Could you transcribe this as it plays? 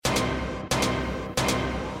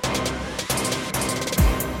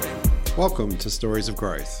Welcome to Stories of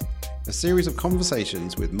Growth, a series of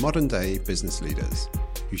conversations with modern-day business leaders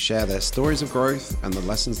who share their stories of growth and the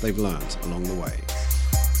lessons they've learned along the way.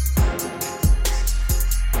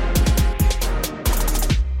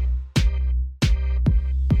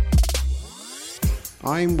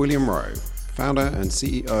 I'm William Rowe, founder and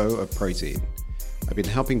CEO of Protein. I've been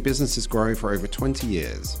helping businesses grow for over 20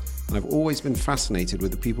 years, and I've always been fascinated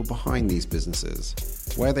with the people behind these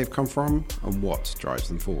businesses, where they've come from, and what drives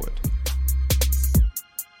them forward.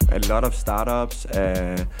 A lot of startups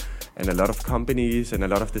and a lot of companies and a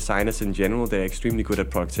lot of designers in general, they're extremely good at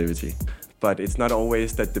productivity. But it's not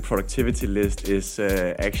always that the productivity list is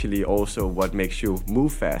actually also what makes you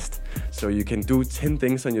move fast. So you can do 10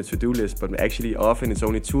 things on your to-do list, but actually often it's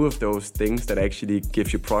only 2 of those things that actually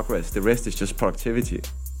gives you progress. The rest is just productivity.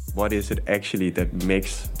 What is it actually that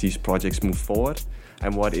makes these projects move forward?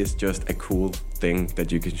 And what is just a cool thing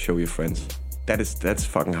that you can show your friends? That's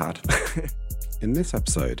fucking hard. In this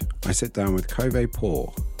episode, I sit down with Kaave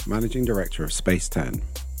Pour, Managing Director of SPACE10,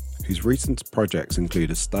 whose recent projects include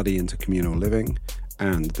a study into communal living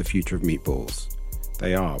and the future of meatballs.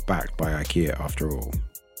 They are backed by IKEA after all.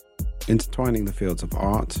 Intertwining the fields of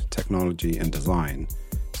art, technology and design,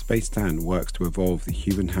 SPACE10 works to evolve the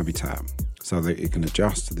human habitat so that it can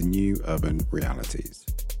adjust to the new urban realities.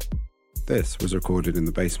 This was recorded in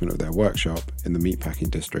the basement of their workshop in the meatpacking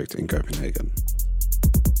district in Copenhagen.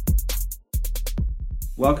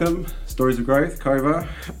 Welcome, Stories of Growth, Kaave.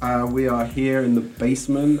 We are here in the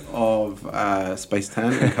basement of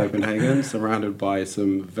SPACE10 in Copenhagen, surrounded by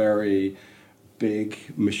some very big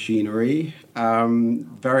machinery.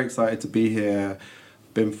 Very excited to be here.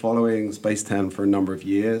 Been following SPACE10 for a number of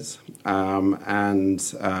years,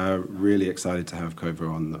 and really excited to have Kaave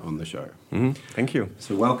on the show. Mm-hmm. Thank you.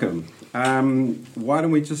 So welcome. Why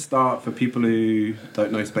don't we just start, for people who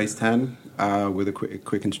don't know SPACE10, with a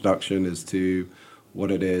quick introduction as to what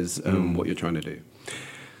it is and what you're trying to do.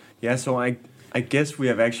 Yeah, so I guess we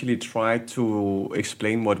have actually tried to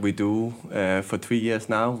explain what we do for 3 years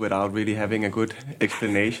now without really having a good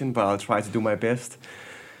explanation, but I'll try to do my best.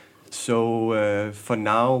 So for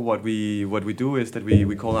now, what we do is that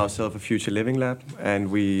we call ourselves a future living lab,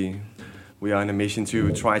 and we are on a mission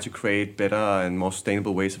to try to create better and more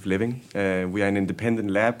sustainable ways of living. We are an independent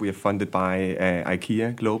lab. We are funded by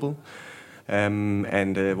IKEA Global.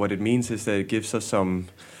 What it means is that it gives us some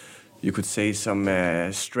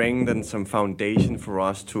strength and some foundation for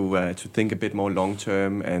us to think a bit more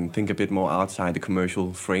long-term and think a bit more outside the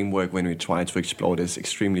commercial framework when we try to explore this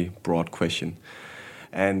extremely broad question.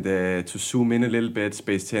 And to zoom in a little bit,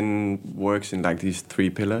 SPACE10 works in like these 3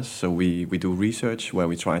 pillars. So we do research where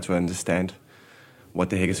we try to understand what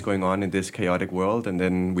the heck is going on in this chaotic world, and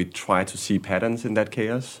then we try to see patterns in that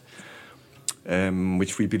chaos.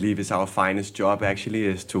 Which we believe is our finest job, actually,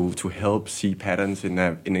 is to help see patterns in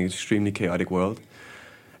an extremely chaotic world.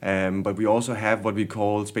 But we also have what we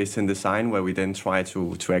call SPACE10 design, where we then try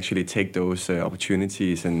to actually take those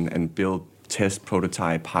opportunities and build, test,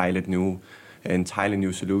 prototype, pilot entirely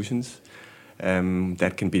new solutions.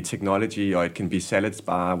 That can be technology, or it can be salad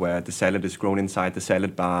bar, where the salad is grown inside the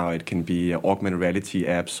salad bar, or it can be augmented reality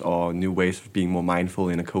apps or new ways of being more mindful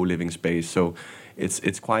in a co-living space. So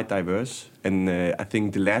it's quite diverse. And I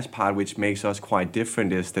think the last part which makes us quite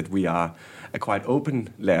different is that we are a quite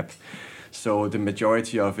open lab. So the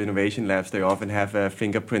majority of innovation labs, they often have a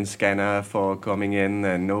fingerprint scanner for coming in,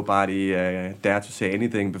 and nobody dare to say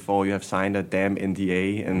anything before you have signed a damn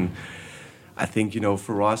NDA. And I think,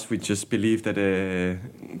 for us, we just believe that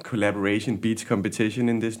collaboration beats competition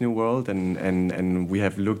in this new world, and we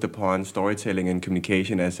have looked upon storytelling and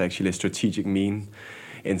communication as actually a strategic mean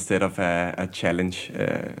instead of a challenge.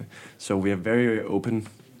 So we are very open,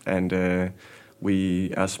 and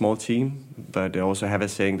we are a small team, but they also have a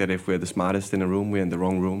saying that if we're the smartest in a room, we're in the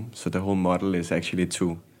wrong room. So the whole model is actually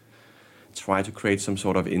to try to create some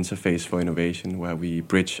sort of interface for innovation where we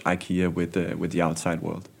bridge IKEA with the outside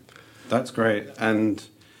world. That's great. And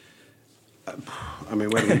I mean,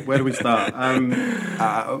 where do we start?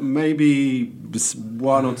 Maybe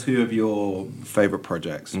 1 or 2 of your favorite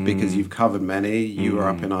projects, because you've covered many. You were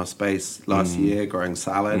up in our space last year growing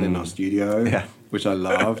salad in our studio, which I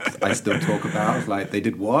loved. I still talk about, like, they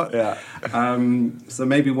did what? Yeah. So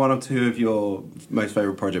maybe 1 or 2 of your most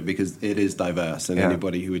favorite project, because it is diverse, and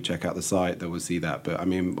anybody who would check out the site, they will see that. But I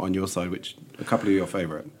mean, on your side, a couple of your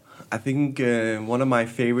favorite? I think one of my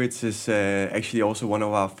favorites is actually also one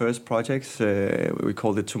of our first projects. We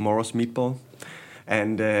called it Tomorrow's Meatball.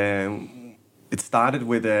 And it started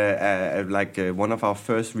with one of our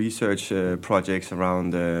first research projects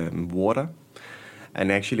around water. And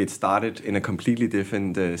actually, it started in a completely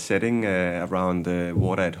different setting around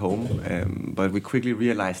water at home. But we quickly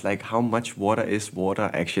realized, like, how much water is water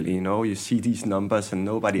actually? You know, you see these numbers and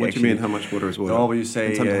nobody What actually... do you mean, how much water is water? No, you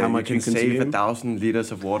say how much you can save consume? 1,000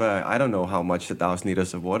 liters of water. I don't know how much 1,000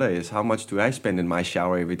 liters of water is. How much do I spend in my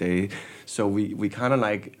shower every day? So we kind of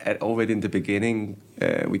like, already in the beginning,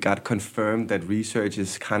 we got confirmed that research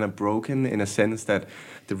is kind of broken in a sense that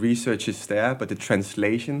the research is there, but the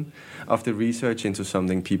translation of the research into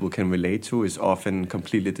something people can relate to is often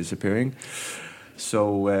completely disappearing.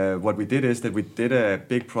 So what we did is that we did a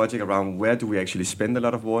big project around where do we actually spend a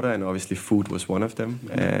lot of water, and obviously food was one of them.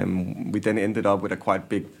 We then ended up with a quite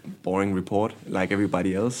big, boring report, like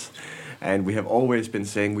everybody else. And we have always been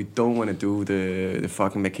saying we don't want to do the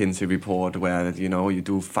fucking McKinsey report where, you know, you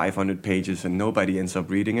do 500 pages and nobody ends up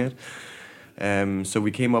reading it. So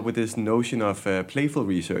we came up with this notion of playful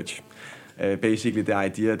research. Basically the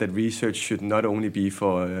idea that research should not only be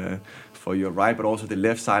for your right, but also the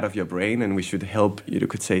left side of your brain, and we should help, you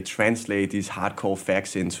could say, translate these hardcore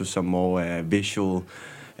facts into some more visual,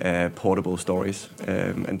 portable stories.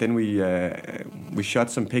 And then we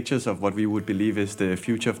shot some pictures of what we would believe is the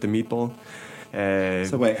future of the meatball.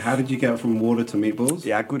 So wait, how did you get from water to meatballs?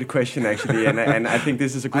 Yeah, good question actually, and I think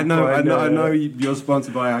this is a good point. I know you're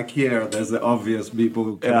sponsored by IKEA. There's the obvious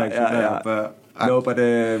meatball connection there, but. But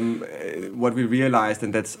what we realized,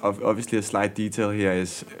 and that's obviously a slight detail here,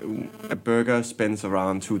 is a burger spends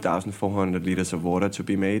around 2,400 liters of water to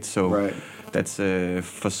be made. So that's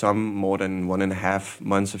for some more than 1.5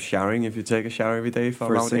 months of showering if you take a shower every day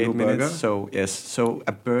for around 8 minutes. Burger? So yes, so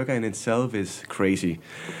a burger in itself is crazy.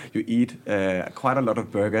 You eat quite a lot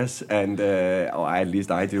of burgers, and or at least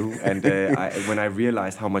I do. And when I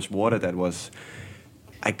realized how much water that was,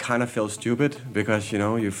 I kind of felt stupid because, you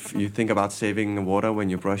know, you think about saving water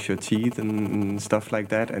when you brush your teeth and stuff like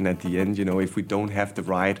that. And at the end, you know, if we don't have the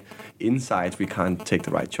right insights, we can't take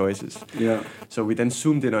the right choices. Yeah. So we then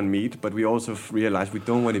zoomed in on meat, but we also realized we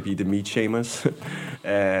don't want to be the meat shamers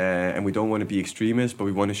and we don't want to be extremists, but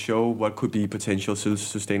we want to show what could be potential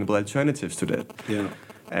sustainable alternatives to that. Yeah.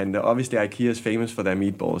 And obviously IKEA is famous for their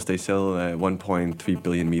meatballs. They sell 1.3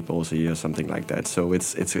 billion meatballs a year, something like that. So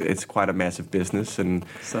it's quite a massive business. And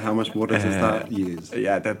so how much water does that use?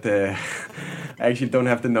 Yeah, that I actually don't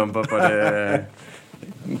have the number,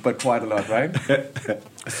 but quite a lot, right?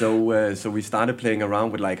 So we started playing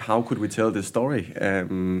around with like how could we tell this story,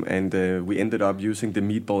 and we ended up using the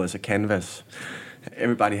meatball as a canvas.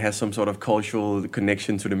 Everybody has some sort of cultural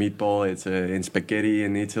connection to the meatball. It's in spaghetti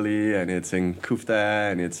in Italy, and it's in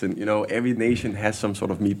kufta, and it's in, you know, every nation has some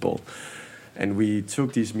sort of meatball. And we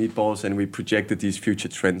took these meatballs and we projected these future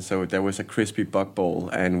trends. So there was a crispy buck bowl,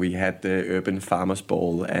 and we had the urban farmer's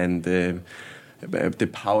bowl, and the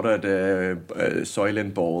powdered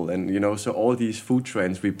Soylent bowl, and, you know, so all these food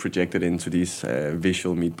trends we projected into these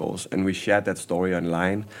visual meatballs, and we shared that story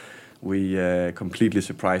online. We completely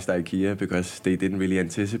surprised IKEA because they didn't really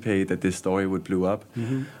anticipate that this story would blow up.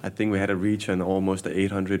 Mm-hmm. I think we had a reach on almost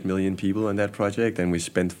 800 million people on that project, and we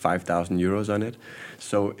spent 5,000 euros on it.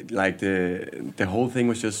 So like the whole thing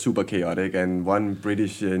was just super chaotic, and one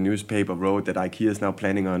British newspaper wrote that IKEA is now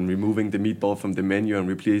planning on removing the meatball from the menu and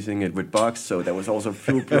replacing it with bugs. So there was also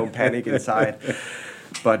full-blown panic inside.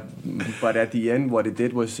 But at the end, what it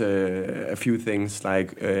did was a few things,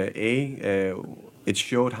 like it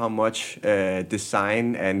showed how much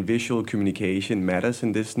design and visual communication matters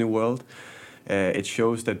in this new world. It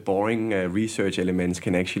shows that boring research elements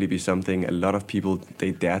can actually be something a lot of people,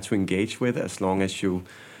 they dare to engage with, as long as you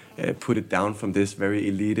put it down from this very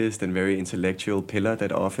elitist and very intellectual pillar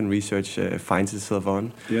that often research finds itself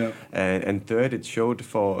on. Yeah. And third, it showed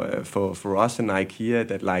for us and IKEA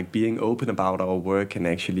that like being open about our work can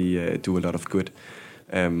actually do a lot of good.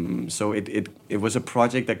 So it was a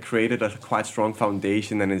project that created a quite strong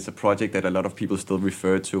foundation, and it's a project that a lot of people still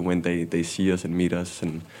refer to when they see us and meet us.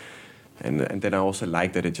 And then I also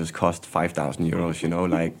like that it just cost 5,000 euros, you know,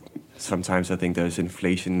 like sometimes I think there's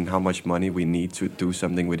inflation in how much money we need to do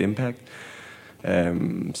something with impact.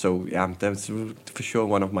 So yeah, that's for sure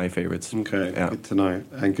one of my favorites. Okay, yeah. Good to know,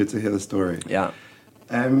 and good to hear the story. Yeah.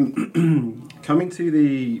 Coming to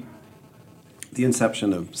the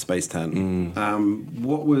inception of SPACE10,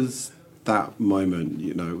 what was that moment,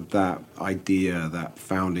 you know, that idea, that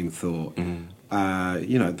founding thought,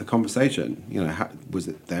 you know, the conversation, you know, was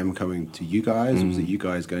it them coming to you guys? Was it you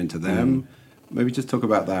guys going to them? Maybe just talk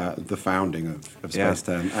about that, the founding of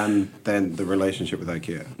SPACE10, and then the relationship with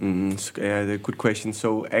IKEA. Yeah, good question.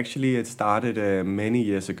 So actually it started many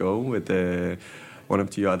years ago with one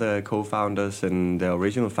of the other co-founders and the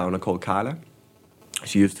original founder called Carla.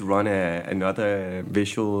 She used to run another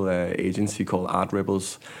visual agency called Art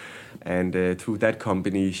Rebels. And through that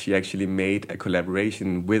company, she actually made a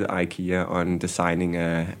collaboration with IKEA on designing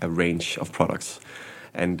a range of products.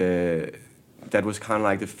 And that was kind of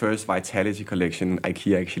like the first Vitality collection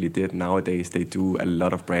IKEA actually did. Nowadays, they do a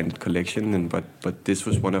lot of branded collection, but this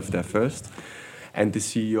was one of their first. And the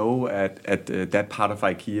CEO at that part of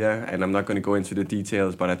IKEA, and I'm not going to go into the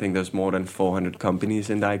details, but I think there's more than 400 companies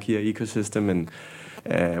in the IKEA ecosystem,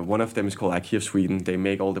 and one of them is called IKEA of Sweden. They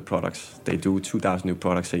make all the products. They do 2,000 new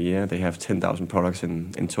products a year. They have 10,000 products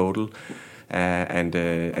in total,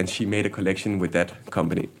 and she made a collection with that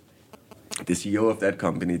company. The CEO of that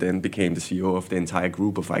company then became the CEO of the entire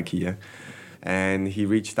group of IKEA. And he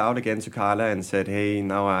reached out again to Carla and said, hey,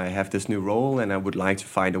 now I have this new role and I would like to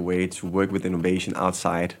find a way to work with innovation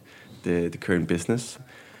outside the current business.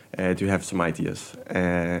 Do you have some ideas?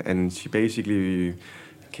 And she basically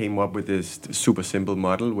came up with this super simple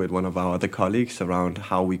model with one of our other colleagues around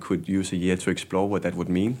how we could use a year to explore what that would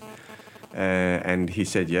mean. And he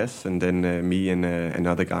said yes. And then me and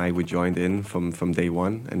another guy, we joined in from day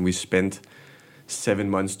one. And we spent 7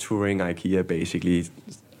 months touring IKEA, basically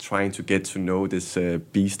trying to get to know this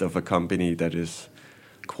beast of a company that is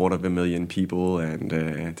 250,000 people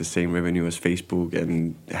and the same revenue as Facebook,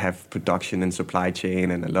 and have production and supply chain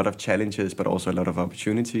and a lot of challenges, but also a lot of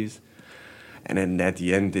opportunities. And then at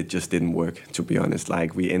the end, it just didn't work, to be honest.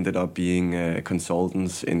 Like, we ended up being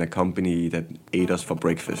consultants in a company that ate us for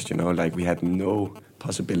breakfast, you know? Like, we had no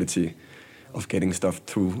possibility of getting stuff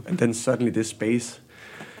through. And then suddenly this space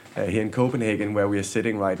here in Copenhagen, where we are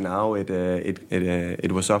sitting right now,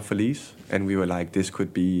 it was up for lease. And we were like, this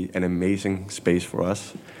could be an amazing space for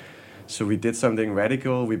us. So we did something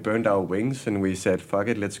radical. We burned our wings and we said, fuck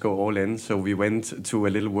it, let's go all in. So we went to a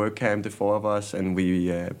little work camp, the four of us, and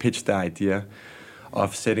we pitched the idea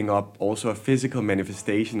of setting up also a physical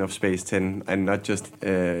manifestation of SPACE10 and not just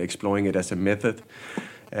exploring it as a method.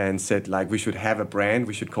 And said, like, we should have a brand,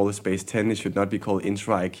 we should call it SPACE10. It should not be called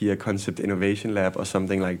Intra IKEA Concept Innovation Lab or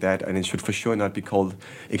something like that. And it should for sure not be called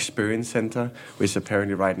Experience Center, which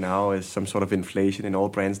apparently right now is some sort of inflation and all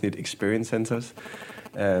brands need experience centers.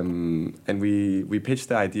 And we pitched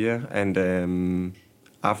the idea, and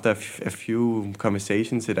after a few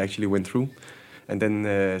conversations, it actually went through. And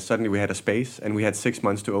then suddenly we had a space, and we had 6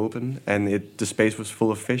 months to open, and the space was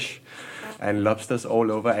full of fish and lobsters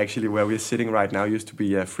all over. Actually, where we're sitting right now used to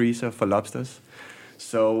be a freezer for lobsters.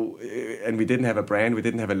 So, and we didn't have a brand, we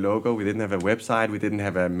didn't have a logo, we didn't have a website, we didn't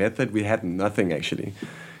have a method, we had nothing actually.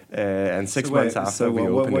 And 6 months after we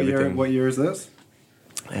opened everything. What year is this?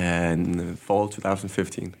 And fall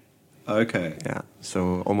 2015. Okay. Yeah,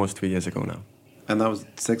 so almost 3 years ago now. And that was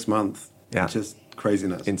 6 months. Yeah. Just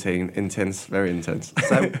craziness. Intense, very intense.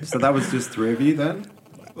 So that was just 3 of you then?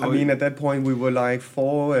 I mean, at that point we were like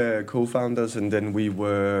 4 co-founders, and then we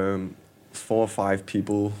were 4 or 5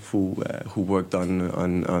 people who worked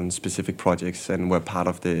on specific projects and were part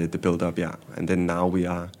of the build-up. Yeah, and then now we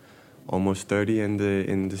are almost 30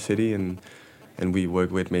 in the city, and we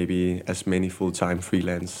work with maybe as many full-time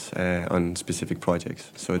freelance on specific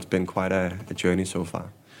projects. So it's been quite a journey so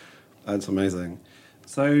far. That's amazing.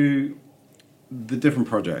 So the different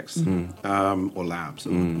projects or labs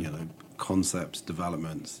or concepts,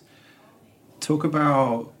 developments. Talk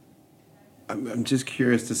about. I'm just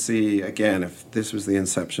curious to see again if this was the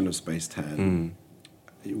inception of SPACE10.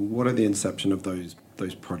 What are the inception of those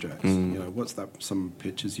projects? You know, what's that? Some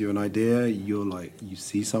pitches you an idea. You're like you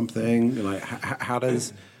see something. You're like how do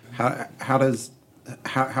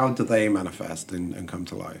they manifest and come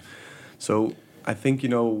to life? So I think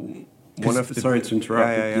one of the sorry to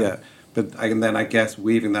interrupt. Yeah. But then I guess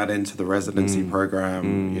weaving that into the residency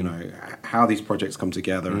program, how these projects come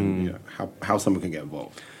together and how someone can get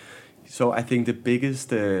involved. So I think the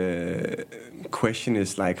biggest question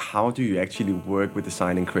is like, how do you actually work with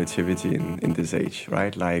design and creativity in this age,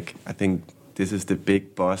 right? Like, I think this is the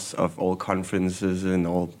big boss of all conferences and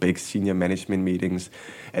all big senior management meetings.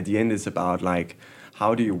 At the end, it's about like,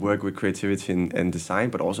 how do you work with creativity and design,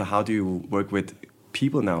 but also how do you work with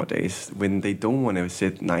people nowadays when they don't want to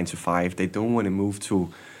sit 9 to 5, they don't want to move to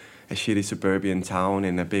a shitty suburban town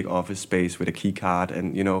in a big office space with a key card,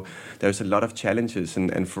 and there's a lot of challenges,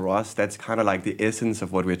 and for us that's kind of like the essence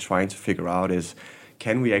of what we're trying to figure out is,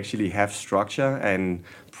 can we actually have structure and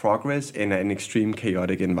progress in an extreme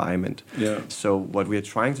chaotic environment? So what we're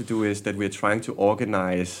trying to do is that we're trying to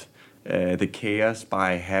organize the chaos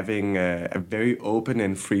by having a very open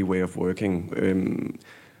and free way of working.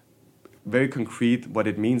 very concrete, what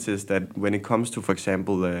it means is that when it comes to, for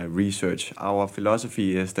example, research, our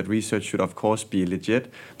philosophy is that research should, of course, be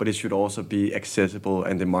legit, but it should also be accessible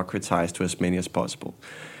and democratized to as many as possible.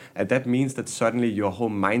 And that means that suddenly your whole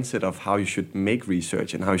mindset of how you should make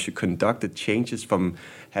research and how you should conduct it changes from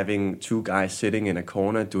having two guys sitting in a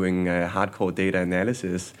corner doing hardcore data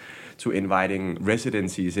analysis to inviting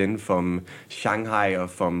residencies in from Shanghai or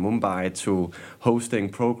from Mumbai to hosting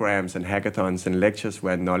programs and hackathons and lectures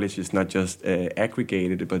where knowledge is not just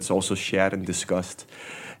aggregated, but it's also shared and discussed.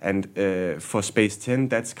 And for SPACE10,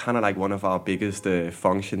 that's kind of like one of our biggest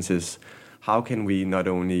functions is how can we not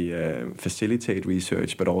only facilitate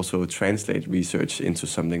research, but also translate research into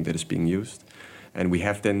something that is being used? And we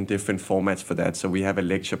have then different formats for that. So we have a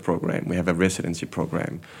lecture program, we have a residency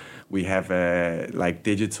program, we have like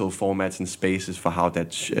digital formats and spaces for how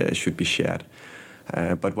that should be shared.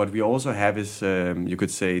 But what we also have is, you could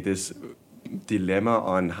say, this dilemma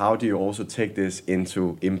on how do you also take this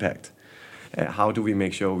into impact? How do we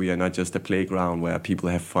make sure we are not just a playground where people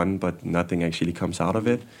have fun, but nothing actually comes out of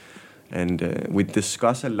it? And we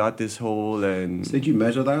discuss a lot this whole. So did you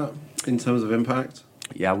measure that in terms of impact?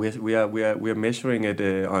 Yeah, we are measuring it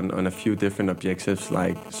on a few different objectives.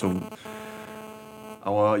 Like so,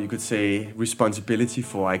 our, you could say, responsibility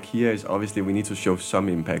for IKEA is obviously we need to show some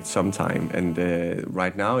impact sometime. And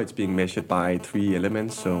right now it's being measured by 3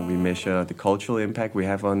 elements. So we measure the cultural impact we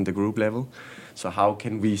have on the group level. So how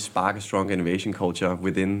can we spark a strong innovation culture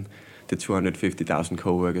within the 250,000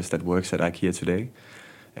 co-workers that works at IKEA today?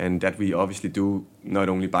 And that we obviously do not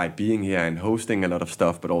only by being here and hosting a lot of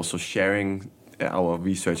stuff, but also sharing our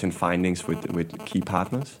research and findings with key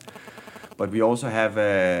partners. But we also have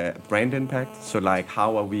a brand impact. So like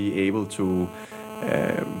how are we able to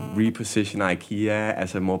reposition IKEA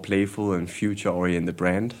as a more playful and future-oriented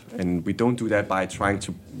brand? And we don't do that by trying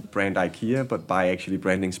to brand IKEA, but by actually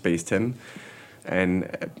branding SPACE10. And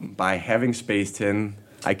by having SPACE10,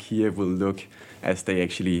 IKEA will look as they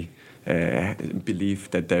actually believe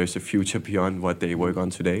that there is a future beyond what they work on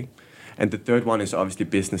today. And the third one is obviously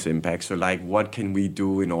business impact. So like what can we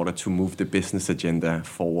do in order to move the business agenda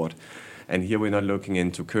forward? And here we're not looking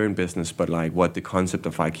into current business, but like what the concept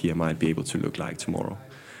of IKEA might be able to look like tomorrow.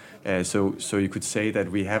 So you could say that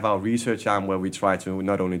we have our research arm where we try to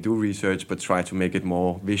not only do research, but try to make it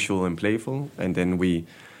more visual and playful. And then we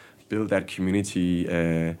build that community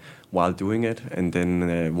while doing it. And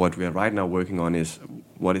then what we are right now working on is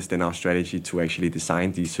what is then our strategy to actually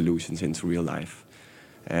design these solutions into real life.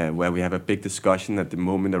 Where we have a big discussion at the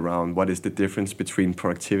moment around what is the difference between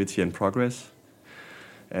productivity and progress.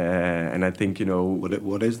 And I think,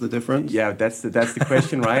 what is the difference? Yeah, that's the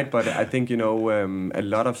question, right? But I think, a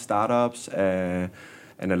lot of startups and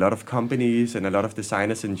a lot of companies and a lot of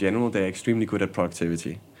designers in general, they're extremely good at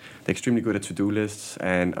productivity. They're extremely good at to-do lists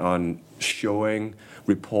and on showing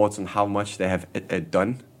reports on how much they have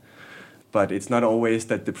done. But it's not always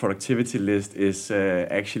that the productivity list is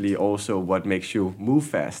actually also what makes you move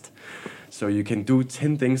fast. So you can do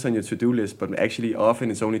 10 things on your to-do list, but actually often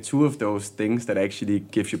it's only 2 of those things that actually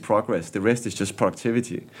gives you progress. The rest is just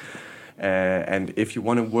productivity. And if you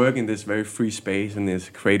want to work in this very free space, in this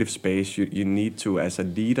creative space, you need to, as a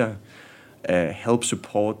leader, help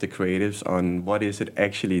support the creatives on what is it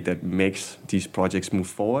actually that makes these projects move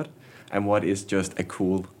forward and what is just a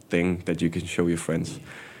cool thing that you can show your friends.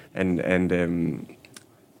 And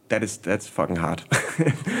that's fucking hard.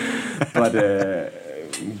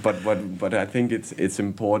 But I think it's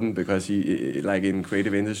important because like in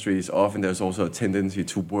creative industries, often there's also a tendency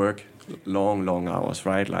to work long hours,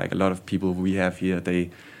 right? Like a lot of people we have here,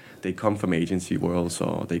 they come from agency worlds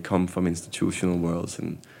or they come from institutional worlds,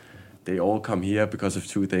 and they all come here because of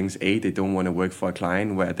 2 things. A, they don't want to work for a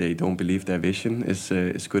client where they don't believe their vision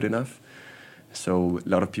is good enough. So a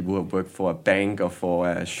lot of people who work for a bank or for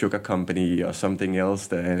a sugar company or something else,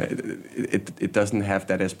 it doesn't have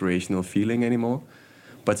that aspirational feeling anymore.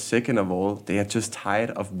 But second of all, they are just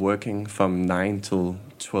tired of working from 9 till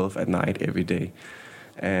 12 at night every day.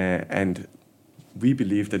 And we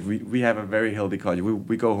believe that we have a very healthy culture.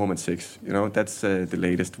 We go home at 6. That's the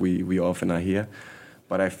latest we often are here.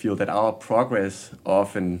 But I feel that our progress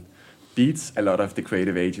often beats a lot of the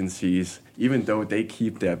creative agencies, even though they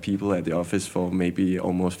keep their people at the office for maybe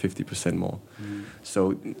almost 50% more.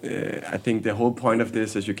 So I think the whole point of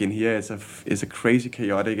this, as you can hear, is a crazy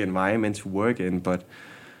chaotic environment to work in. But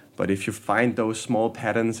if you find those small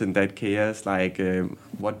patterns in that chaos, like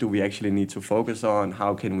what do we actually need to focus on?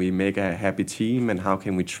 How can we make a happy team? And how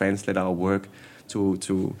can we translate our work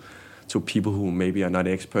to people who maybe are not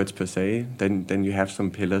experts per se? Then you have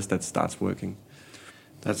some pillars that starts working.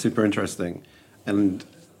 That's super interesting. And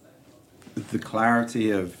the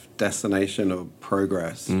clarity of destination or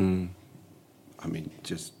progress, I mean,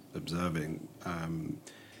 just observing,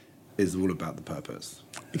 is all about the purpose.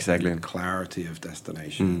 Exactly. And clarity of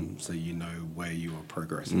destination, so you know where you are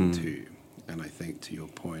progressing to. And I think, to your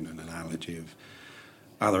point, an analogy of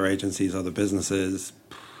other agencies, other businesses,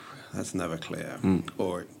 that's never clear.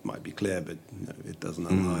 Or it might be clear, but it doesn't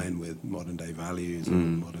align with modern day values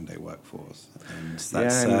and modern day workforce. And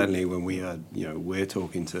that's certainly when we are, we're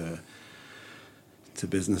talking to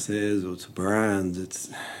businesses or to brands, it's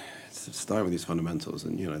starting with these fundamentals.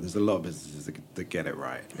 And, there's a lot of businesses that get it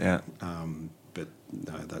right. Yeah. But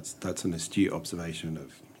no, that's an astute observation of,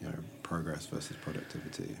 progress versus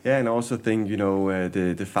productivity. Yeah, and I also think,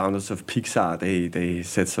 the founders of Pixar, they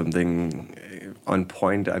said something on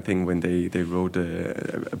point, I think, when they wrote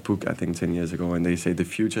a book, I think, 10 years ago, and they say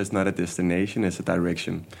the future is not a destination, it's a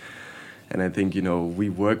direction. And I think, we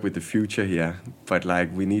work with the future here, but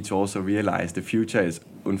we need to also realize the future is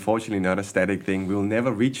unfortunately not a static thing. We will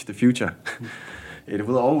never reach the future. It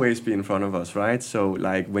will always be in front of us, right? So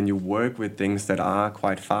when you work with things that are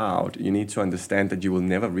quite far out, you need to understand that you will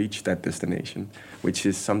never reach that destination, which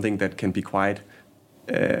is something that can be quite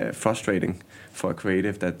frustrating for a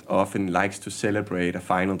creative that often likes to celebrate a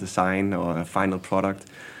final design or a final product.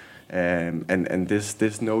 And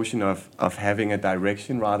this notion of having a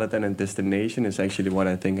direction rather than a destination is actually what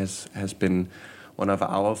I think has been one of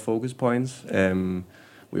our focus points.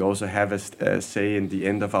 We also have a say in the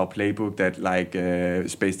end of our playbook that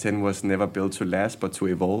SPACE10 was never built to last but to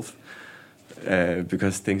evolve,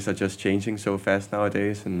 because things are just changing so fast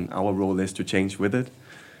nowadays, and our role is to change with it.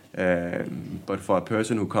 But for a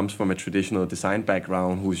person who comes from a traditional design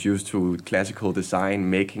background, who's used to classical design,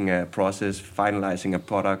 making a process, finalizing a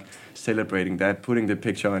product, celebrating that, putting the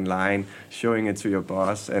picture online, showing it to your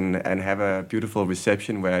boss, and have a beautiful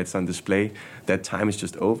reception where it's on display, that time is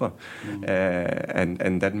just over.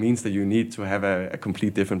 And that means that you need to have a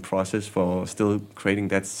complete different process for still creating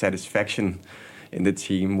that satisfaction in the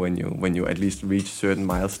team when you at least reach certain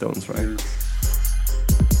milestones, right?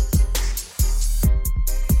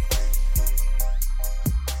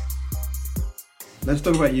 Let's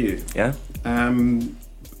talk about you. Yeah.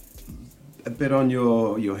 A bit on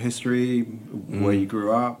your history, where you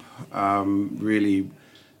grew up, really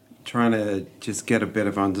trying to just get a bit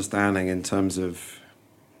of understanding in terms of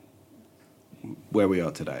where we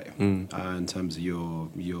are today, in terms of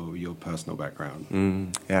your personal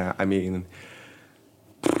background. Yeah, I mean,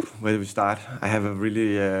 where do we start? I have a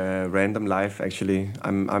really random life, actually.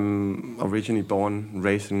 I'm originally born,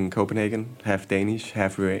 raised in Copenhagen, half Danish,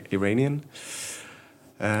 half Iranian.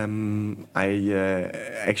 I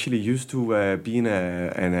actually used to be in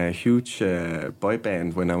a huge boy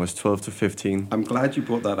band when I was 12 to 15. I'm glad you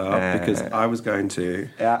brought that up because I was going to.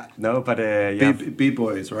 Yeah, no, but yeah.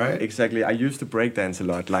 B-boys, right? Exactly. I used to break dance a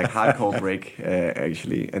lot, like hardcore break,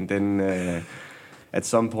 actually. And then at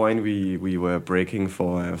some point we were breaking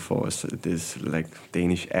for this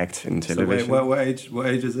Danish act in television. So wait, what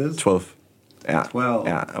age is this? 12. Yeah. 12.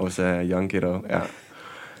 Yeah, I was a young kiddo. Yeah.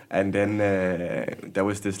 And then there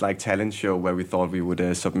was this talent show where we thought we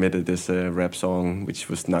would submit this rap song, which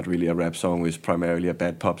was not really a rap song, it was primarily a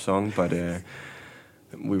bad pop song, but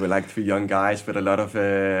we were 3 young guys with a lot of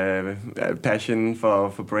passion for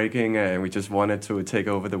breaking, and we just wanted to take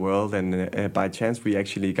over the world, and by chance we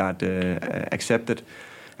actually got accepted,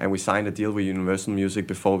 and we signed a deal with Universal Music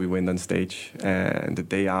before we went on stage, and the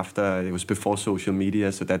day after, it was before social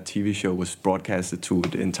media, so that TV show was broadcasted to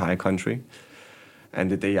the entire country. And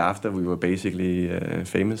the day after, we were basically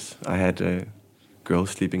famous. I had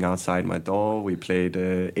girls sleeping outside my door. We played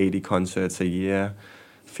 80 concerts a year,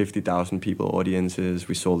 50,000 people audiences.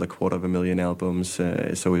 We sold 250,000 albums.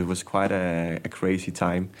 So it was quite a crazy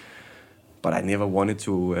time. But I never wanted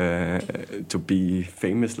to be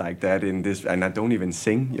famous like that in this. And I don't even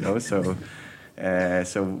sing, So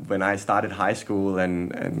so when I started high school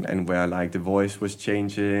and where the voice was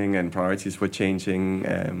changing and priorities were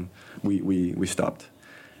changing, we stopped.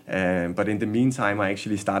 But in the meantime, I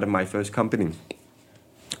actually started my first company,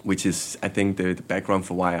 which is, I think, the background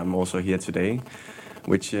for why I'm also here today,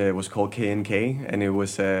 which was called K&K, and it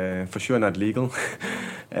was for sure not legal.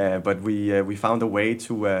 But we found a way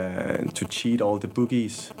to cheat all the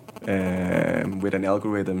bookies with an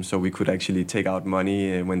algorithm, so we could actually take out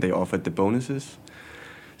money when they offered the bonuses.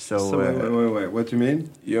 So wait, what do you mean?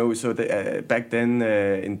 So back then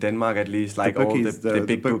in Denmark, at least, the bookies, all the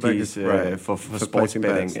big bookies right. for sports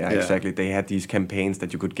betting, yeah, exactly. They had these campaigns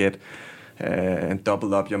that you could get and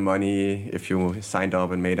double up your money if you signed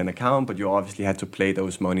up and made an account, but you obviously had to play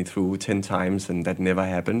those money through 10 times, and that never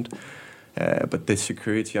happened. But the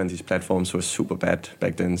security on these platforms was super bad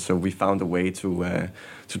back then. So we found a way to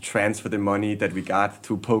transfer the money that we got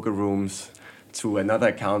to poker rooms to another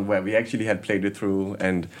account where we actually had played it through,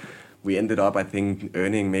 and we ended up, I think,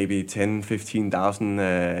 earning maybe 10,000-15,000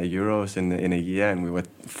 euros in a year, and we were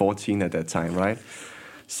 14 at that time, right?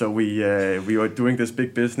 So we were doing this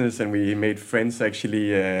big business, and we made friends.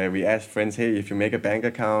 Actually, we asked friends, "Hey, if you make a bank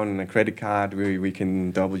account and a credit card, we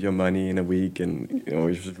can double your money in a week." And it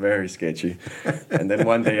was very sketchy. And then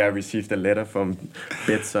one day, I received a letter from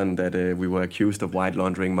Betson that we were accused of white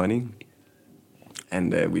laundering money,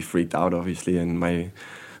 and we freaked out, obviously. And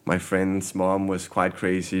my friend's mom was quite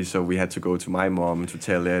crazy, so we had to go to my mom to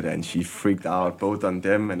tell it, and she freaked out both on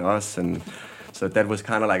them and us. And so that was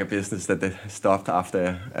kind of like a business that stopped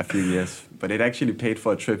after a few years. But it actually paid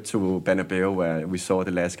for a trip to Bernabeu, where we saw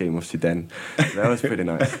the last game of Zidane. So that was pretty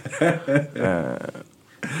nice.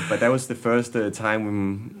 But that was the first time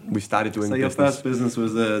when we started doing business. So your first business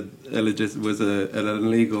was an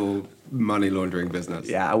illegal money laundering business?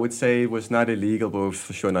 Yeah, I would say it was not illegal, but it was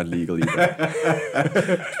for sure not legal either.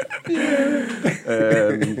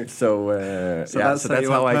 So that's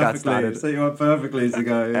how I got started. So you were perfectly to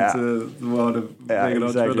go into the world of being an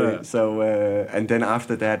entrepreneur. So and then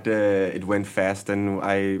after that, it went fast, and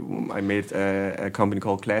I made a company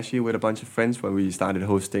called Clashy with a bunch of friends where we started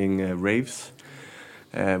hosting raves.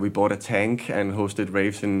 We bought a tank and hosted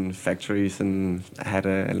raves in factories and had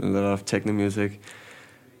a lot of techno music.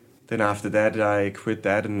 Then after that, I quit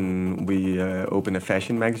that, and we opened a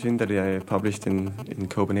fashion magazine that I published in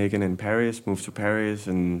Copenhagen and Paris, moved to Paris,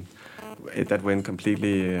 and that went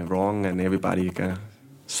completely wrong, and everybody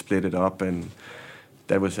split it up. And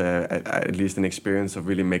that was at least an experience of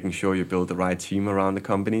really making sure you build the right team around the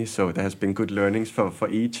company. So there has been good learnings for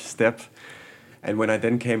each step. And when I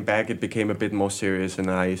then came back, it became a bit more serious, and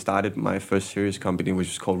I started my first serious company, which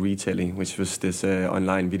was called Retailing, which was this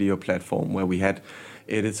online video platform where we had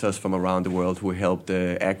editors from around the world who helped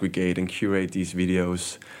aggregate and curate these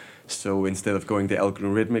videos. So instead of going the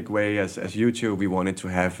algorithmic way as YouTube, we wanted to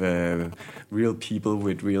have real people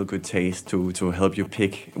with real good taste to help you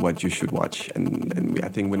pick what you should watch. And I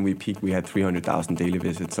think when we peaked, we had 300,000 daily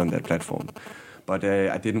visits on that platform. But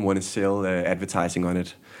I didn't want to sell advertising on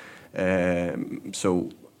it. So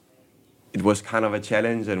it was kind of a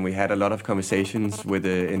challenge, and we had a lot of conversations with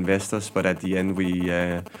the investors, but at the end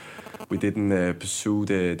we didn't pursue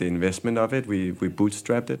the investment of it. We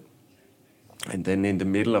bootstrapped it, and then in the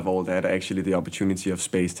middle of all that, actually the opportunity of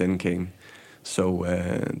SPACE10 came. So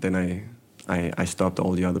then I stopped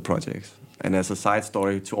all the other projects. And as a side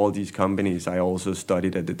story to all these companies, I also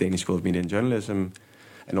studied at the Danish School of Media and Journalism,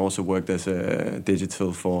 and also worked as a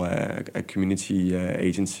digital for a community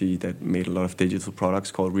agency that made a lot of digital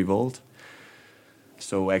products called Revolt.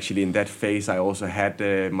 So actually in that phase, I also had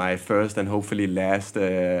my first and hopefully last,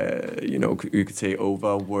 you could say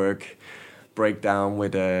overwork breakdown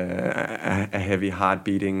with a heavy heart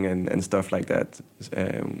beating and stuff like that,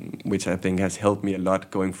 which I think has helped me a lot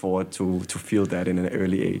going forward to feel that in an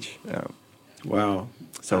early age. Wow.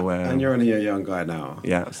 So and you're only a young guy now.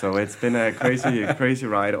 Yeah, so it's been a crazy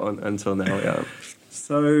ride until now. Yeah.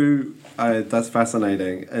 So that's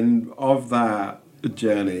fascinating. And of that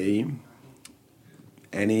journey,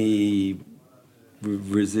 any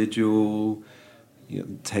residual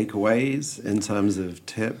takeaways in terms of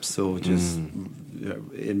tips, or just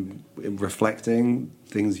in reflecting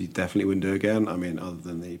things you definitely wouldn't do again? I mean, other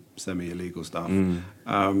than the semi-illegal stuff.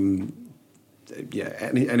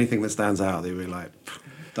 Anything that stands out that you're like,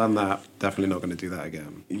 done that, definitely not going to do that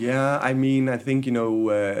again? Yeah, I mean, I think,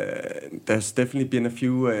 there's definitely been a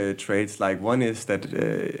few traits. Like one is that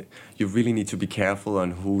you really need to be careful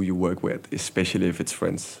on who you work with, especially if it's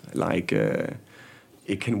friends. Like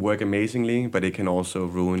it can work amazingly, but it can also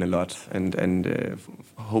ruin a lot. And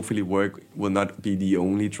hopefully work will not be the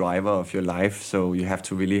only driver of your life. So you have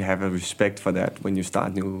to really have a respect for that when you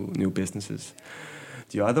start new businesses.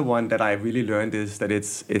 The other one that I really learned is that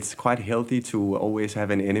it's quite healthy to always have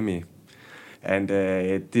an enemy. And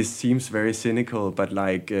this seems very cynical, but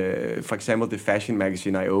for example, the fashion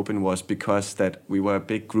magazine I opened was because that we were a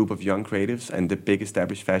big group of young creatives, and the big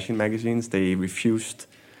established fashion magazines, they refused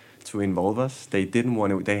to involve us. They didn't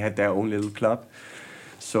want to, they had their own little club.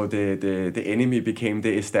 So the enemy became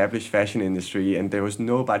the established fashion industry, and there was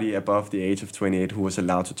nobody above the age of 28 who was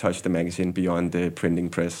allowed to touch the magazine beyond the printing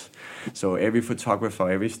press. So every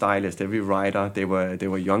photographer, every stylist, every writer, they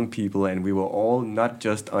were young people, and we were all not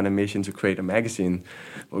just on a mission to create a magazine,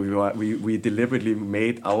 but we deliberately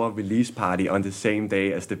made our release party on the same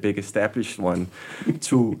day as the big established one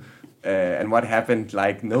to And what happened?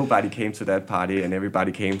 Like nobody came to that party, and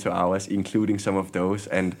everybody came to ours, including some of those.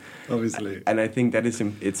 And obviously, and I think that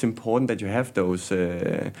it's important that you have those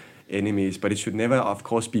enemies, but it should never, of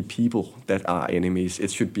course, be people that are enemies.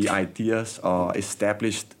 It should be ideas or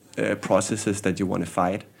established processes that you want to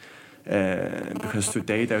fight. Because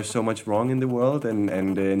today there's so much wrong in the world,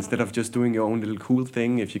 and instead of just doing your own little cool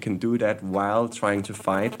thing, if you can do that while trying to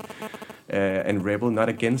fight and rebel, not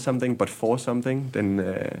against something but for something, then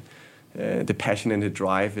the passion and the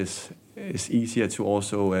drive is easier to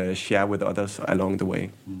also share with others along the way.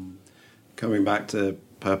 Coming back to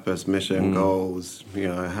purpose, mission, goals,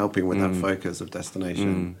 helping with that focus of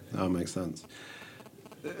destination. That makes sense.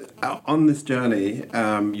 On this journey,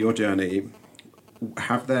 your journey,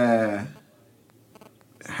 have there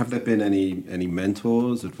been any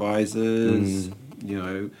mentors, advisors,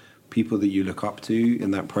 people that you look up to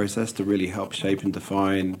in that process to really help shape and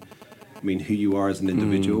define, who you are as an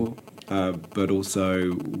individual, but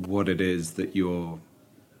also what it is that you're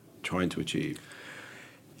trying to achieve?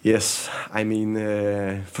 Yes,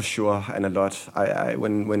 for sure, and a lot.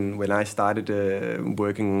 When I started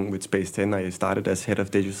working with SPACE10, I started as head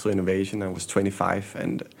of digital innovation. I was 25,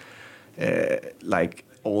 and like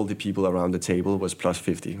all the people around the table was plus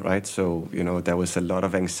 50, right? So there was a lot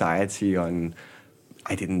of anxiety on.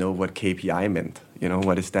 I didn't know what KPI meant.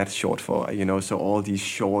 What is that short for? So all these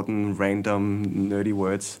short and random nerdy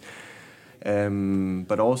words.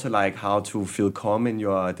 But also like how to feel calm in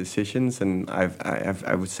your decisions, and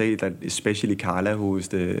I would say that especially Carla, who is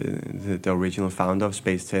the original founder of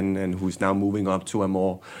SPACE10 and who's now moving up to a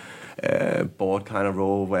more board kind of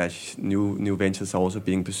role where new ventures are also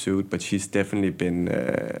being pursued, but she's definitely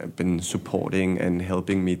been supporting and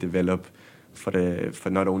helping me develop for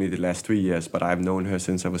not only the last 3 years, but I've known her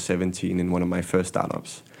since I was 17 in one of my first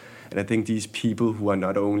startups. And I think these people who are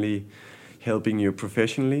not only helping you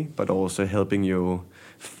professionally, but also helping you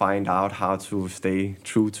find out how to stay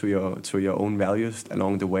true to your own values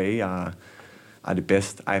along the way are the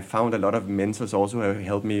best. I found a lot of mentors also who have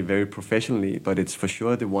helped me very professionally, but it's for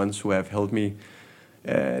sure the ones who have helped me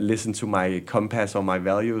listen to my compass or my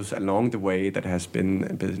values along the way that has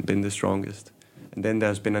been the strongest. And then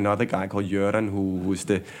there's been another guy called Göran who's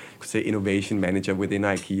the innovation manager within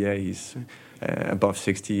IKEA. He's above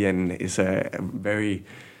 60 and is a very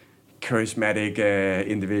charismatic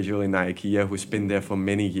individual in IKEA who's been there for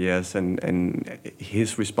many years, and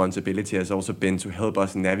his responsibility has also been to help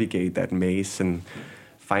us navigate that maze and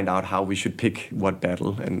find out how we should pick what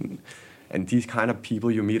battle. And these kind of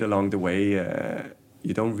people you meet along the way,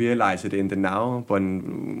 you don't realize it in the now, but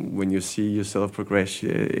when you see yourself progress,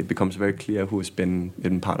 it becomes very clear who has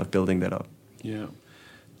been part of building that up. Yeah,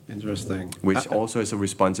 interesting. Which also is a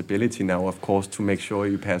responsibility now, of course, to make sure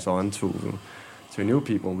you pass on to new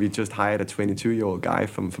people. We just hired a 22-year-old guy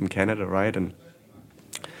from Canada, right? And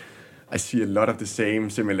I see a lot of the same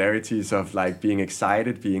similarities of like being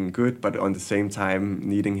excited, being good, but on the same time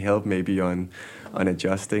needing help maybe on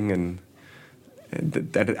adjusting, and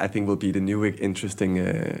that I think will be the new interesting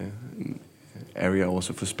area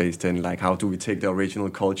also for SPACE10. Like how do we take the original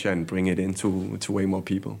culture and bring it into way more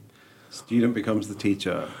people? Student becomes the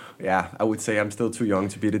teacher. Yeah, I would say I'm still too young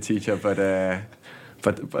to be the teacher, but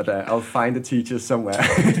I'll find a teacher somewhere.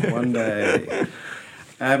 One day.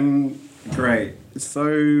 Great.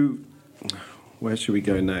 So, where should we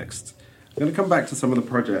go next? I'm going to come back to some of the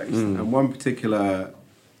projects. And one particular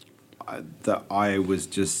that I was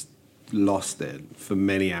just lost in for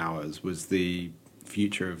many hours was the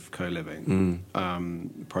Future of Co-Living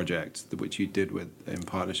project, which you did in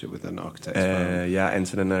partnership with an architect firm. Yeah,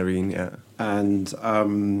 Anton and Irene, yeah. And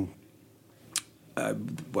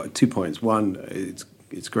 2 points. One,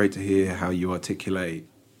 it's great to hear how you articulate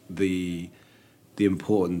the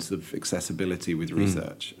importance of accessibility with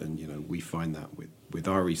research, and we find that with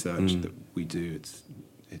our research that we do,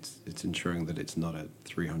 it's ensuring that it's not a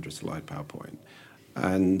 300 slide PowerPoint,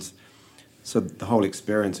 and so the whole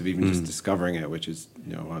experience of even just discovering it, which is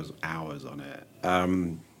I was hours on it,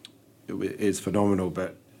 is phenomenal.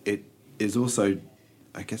 But it is also,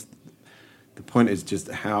 I guess, the point is just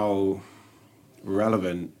how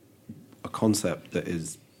relevant a concept that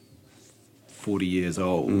is 40 years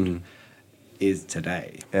old is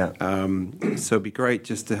today. Yeah. So it'd be great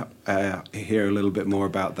just to hear a little bit more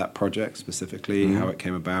about that project specifically, how it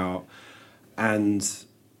came about, and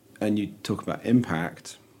you talk about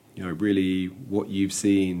impact. Really what you've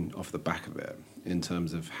seen off the back of it in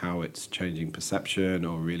terms of how it's changing perception,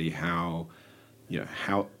 or really how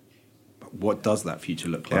what does that future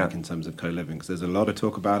look like in terms of co-living? Because there's a lot of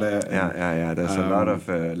talk about it. And, There's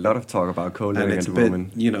a lot of talk about co-living at the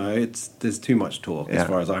moment. You know, there's too much talk as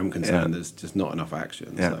far as I'm concerned. There's just not enough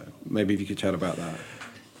action. Yeah. So maybe if you could chat about that.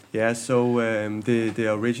 Yeah, so the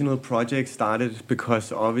original project started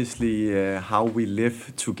because obviously how we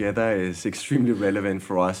live together is extremely relevant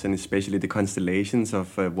for us, and especially the constellations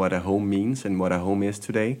of what a home means and what a home is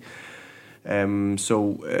today.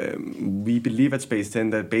 We believe at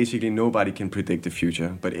SPACE10 that basically nobody can predict the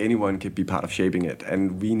future, but anyone can be part of shaping it.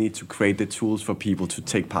 And we need to create the tools for people to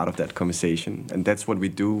take part of that conversation. And that's what we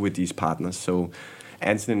do with these partners. So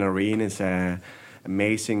Anthony and Irene is a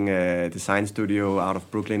amazing design studio out of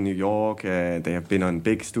Brooklyn, New York. They have been on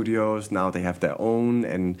big studios. Now they have their own,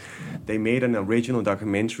 and they made an original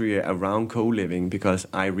documentary around co-living because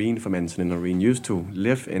Irene from Anthony and Irene used to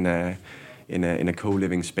live in a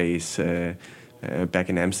co-living space back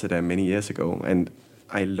in Amsterdam many years ago. And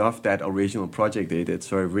I loved that original project they did.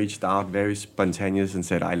 So I reached out very spontaneous and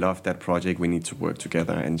said, I love that project. We need to work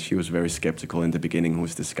together. And she was very skeptical in the beginning.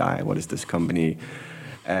 Who's this guy? What is this company?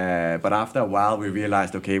 But after a while, we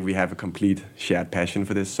realized, okay, we have a complete shared passion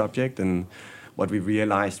for this subject. And what we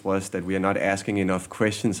realized was that we are not asking enough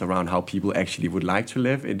questions around how people actually would like to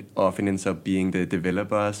live. It often ends up being the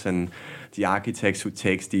developers and the architects who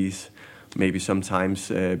takes these maybe sometimes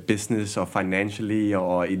business or financially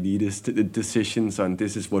or elitist decisions on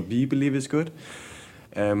this is what we believe is good.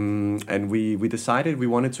 And we decided we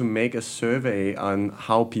wanted to make a survey on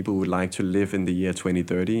how people would like to live in the year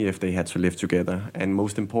 2030 if they had to live together. And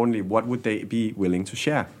most importantly, what would they be willing to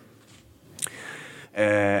share?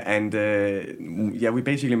 We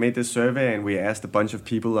basically made this survey and we asked a bunch of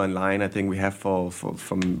people online. I think we have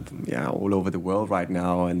from all over the world right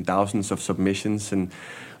now and thousands of submissions. And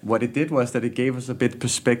what it did was that it gave us a bit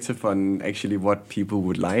perspective on actually what people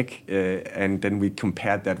would like. And then we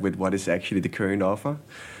compared that with what is actually the current offer.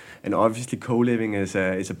 And obviously, co-living is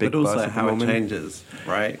a big buzz at the moment. But also how it changes,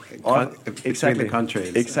 right? Exactly. Between the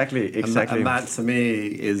countries. Exactly. And that to me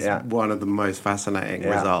is one of the most fascinating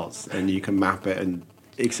results. And you can map it and...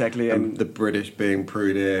 Exactly, and the British being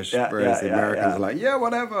prudish, whereas the Americans are like,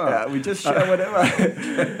 whatever. Yeah, we just share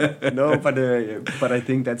whatever. No, but I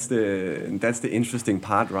think that's the interesting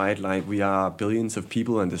part, right? Like we are billions of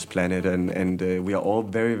people on this planet, and we are all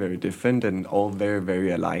very, very different and all very,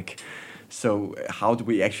 very alike. So how do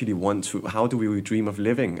we actually how do we dream of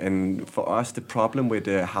living? And for us, the problem with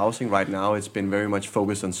housing right now, it's been very much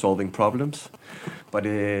focused on solving problems. But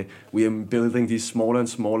we are building these smaller and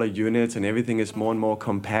smaller units, and everything is more and more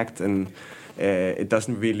compact, and it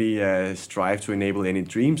doesn't really strive to enable any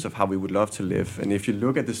dreams of how we would love to live. And if you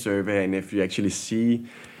look at the survey, and if you actually see,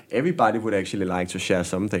 everybody would actually like to share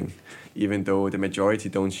something, even though the majority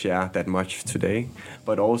don't share that much today.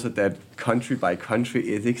 But also that country by country,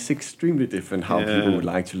 it is extremely different how people would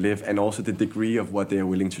like to live, and also the degree of what they are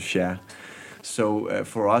willing to share. So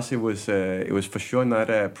for us, it was for sure not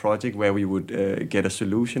a project where we would get a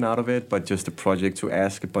solution out of it, but just a project to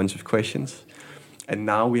ask a bunch of questions. And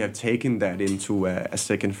now we have taken that into a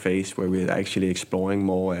second phase where we're actually exploring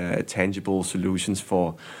more tangible solutions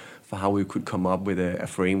for how we could come up with a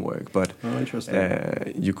framework. But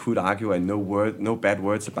you could argue, and no bad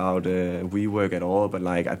words about WeWork at all, but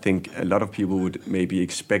like I think a lot of people would maybe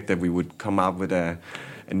expect that we would come up with a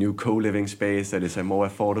new co-living space that is a more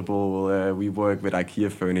affordable WeWork with IKEA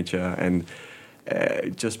furniture. And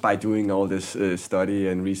just by doing all this study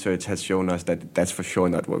and research has shown us that that's for sure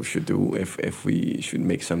not what we should do if we should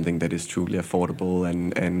make something that is truly affordable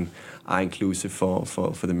and are inclusive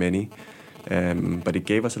for the many. But it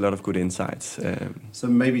gave us a lot of good insights. So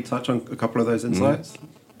maybe touch on a couple of those insights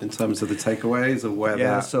in terms of the takeaways or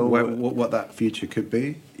what that future could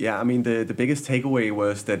be. Yeah, I mean, the biggest takeaway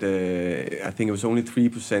was that I think it was only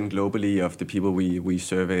 3% globally of the people we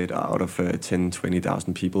surveyed out of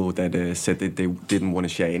 20,000 people that said that they didn't want to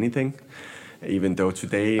share anything. Even though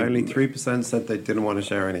today... Only 3% said they didn't want to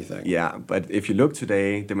share anything. Yeah, but if you look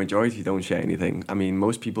today, the majority don't share anything. I mean,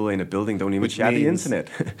 most people in a building don't even share the internet.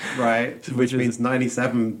 Right, which means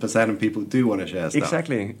 97% of people do want to share stuff.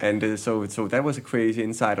 Exactly, and so that was a crazy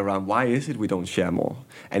insight around why is it we don't share more.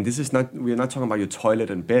 And this is not, we're not talking about your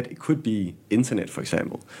toilet and bed. It could be internet, for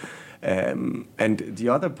example. And the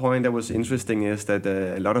other point that was interesting is that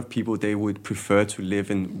a lot of people, they would prefer to live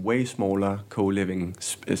in way smaller co-living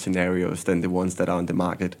scenarios than the ones that are on the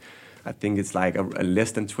market I think it's like a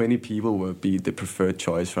less than 20 people would be the preferred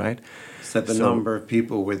choice, right? So the number of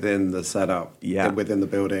people within the setup, within the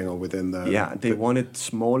building or within the... Yeah, they wanted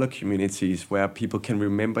smaller communities where people can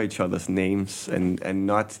remember each other's names and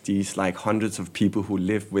not these like hundreds of people who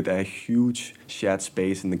live with a huge shared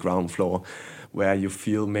space in the ground floor where you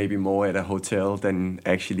feel maybe more at a hotel than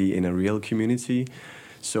actually in a real community.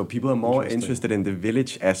 So people are more interested in the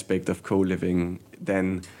village aspect of co-living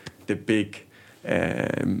than the big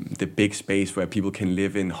space where people can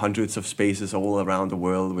live in hundreds of spaces all around the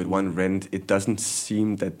world with one rent. It doesn't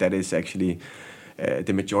seem that is actually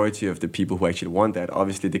the majority of the people who actually want that.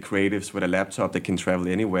 Obviously, the creatives with a laptop that can travel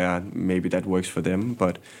anywhere, maybe that works for them.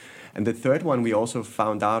 And the third one we also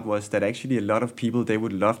found out was that actually a lot of people, they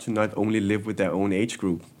would love to not only live with their own age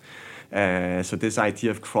group. So this idea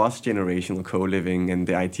of cross-generational co-living and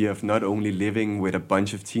the idea of not only living with a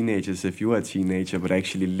bunch of teenagers if you are a teenager, but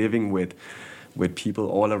actually living with people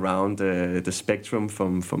all around the spectrum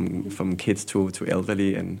from kids to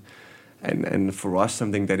elderly and for us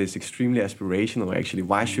something that is extremely aspirational actually.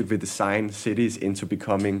 Why should we design cities into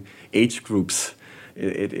becoming age groups?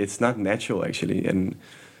 It's not natural actually. And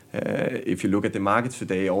if you look at the market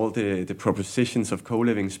today, all the propositions of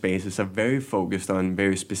co-living spaces are very focused on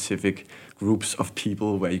very specific groups of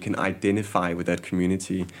people where you can identify with that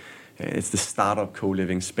community. It's the startup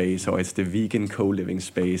co-living space, or it's the vegan co-living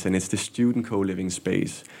space, and it's the student co-living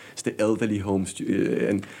space. It's the elderly homes.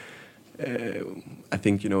 And I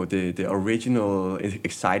think, the original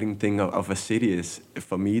exciting thing of a city is,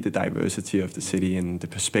 for me, the diversity of the city and the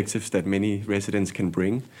perspectives that many residents can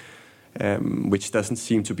bring, which doesn't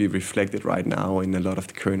seem to be reflected right now in a lot of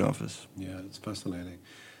the current offers. Yeah, it's fascinating.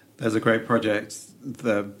 There's a great project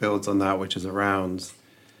that builds on that, which is around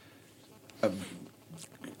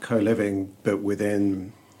co-living, but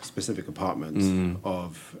within specific apartments and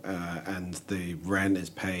the rent is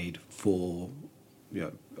paid for,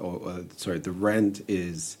 the rent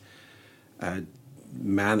is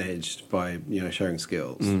managed by, sharing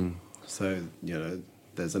skills. So,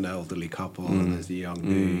 there's an elderly couple and there's a young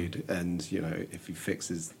dude, and, if he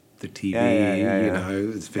fixes the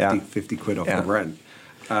TV, it's 50 quid off the rent.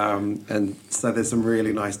 And so there's some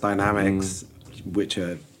really nice dynamics which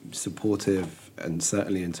are supportive, and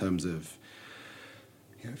certainly in terms of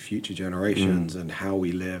future generations and how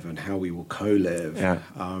we live and how we will co-live, that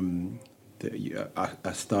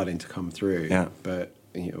are starting to come through. Yeah. But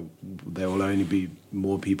there will only be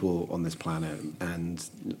more people on this planet, and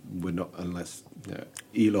we're not, unless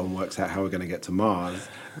Elon works out how we're going to get to Mars.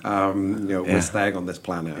 We're staying on this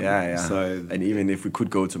planet. So, and even if we could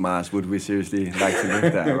go to Mars, would we seriously like to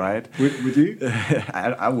live there? Right? Would you?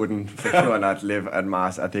 I wouldn't for sure not live at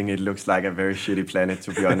Mars. I think it looks like a very shitty planet,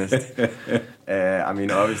 to be honest.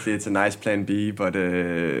 Obviously it's a nice plan B, but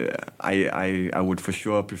I would for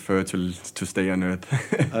sure prefer to stay on Earth.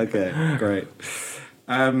 Okay, great.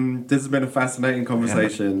 This has been a fascinating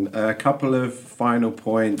conversation. A couple of final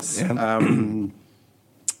points.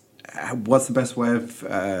 What's the best way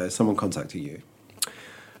of someone contacting you?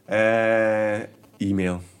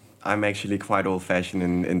 Email. I'm actually quite old-fashioned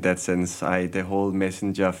in that sense. The whole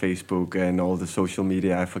Messenger, Facebook, and all the social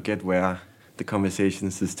media, I forget where the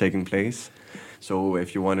conversations is taking place. So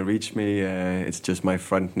if you want to reach me, it's just my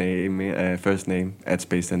first name at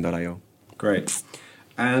SPACE10.io. Great.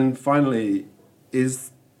 And finally,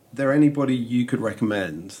 is there anybody you could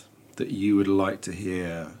recommend that you would like to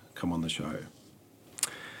hear come on the show?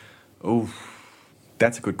 Oh,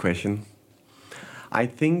 that's a good question. I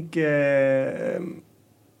think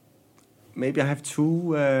maybe I have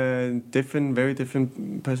two very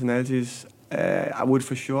different personalities. I would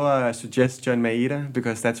for sure suggest John Maeda,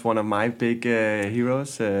 because that's one of my big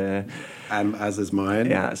heroes. As is mine.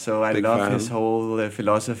 Yeah, so I love fan. His whole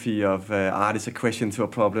philosophy of art is a question to a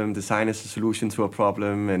problem, design is a solution to a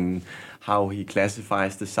problem, and how he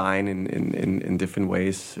classifies design in different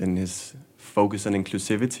ways, and his focus on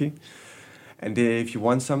inclusivity. And if you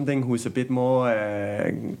want something who's a bit more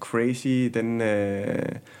crazy, then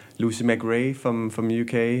Lucy McRae from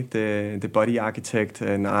UK, the body architect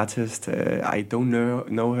and artist. I don't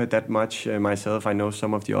know her that much myself. I know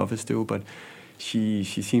some of the others do, but she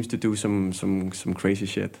seems to do some crazy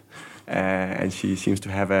shit, and she seems to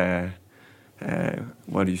have a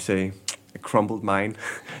what do you say? A crumbled mind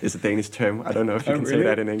is a Danish term. I don't know if you can say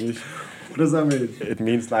that in English. What does that mean? It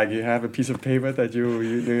means like you have a piece of paper that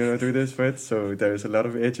you do this with, so there's a lot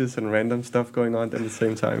of edges and random stuff going on at the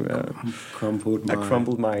same time. Crumpled mind. A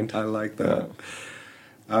crumbled mind. I like that.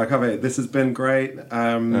 Kaave, this has been great.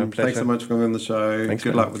 Thanks so much for coming on the show. Thanks,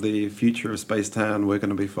 Good man. luck with the future of SPACE10. We're going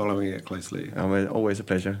to be following it closely. Always a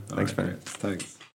pleasure. Thanks, man. Thanks.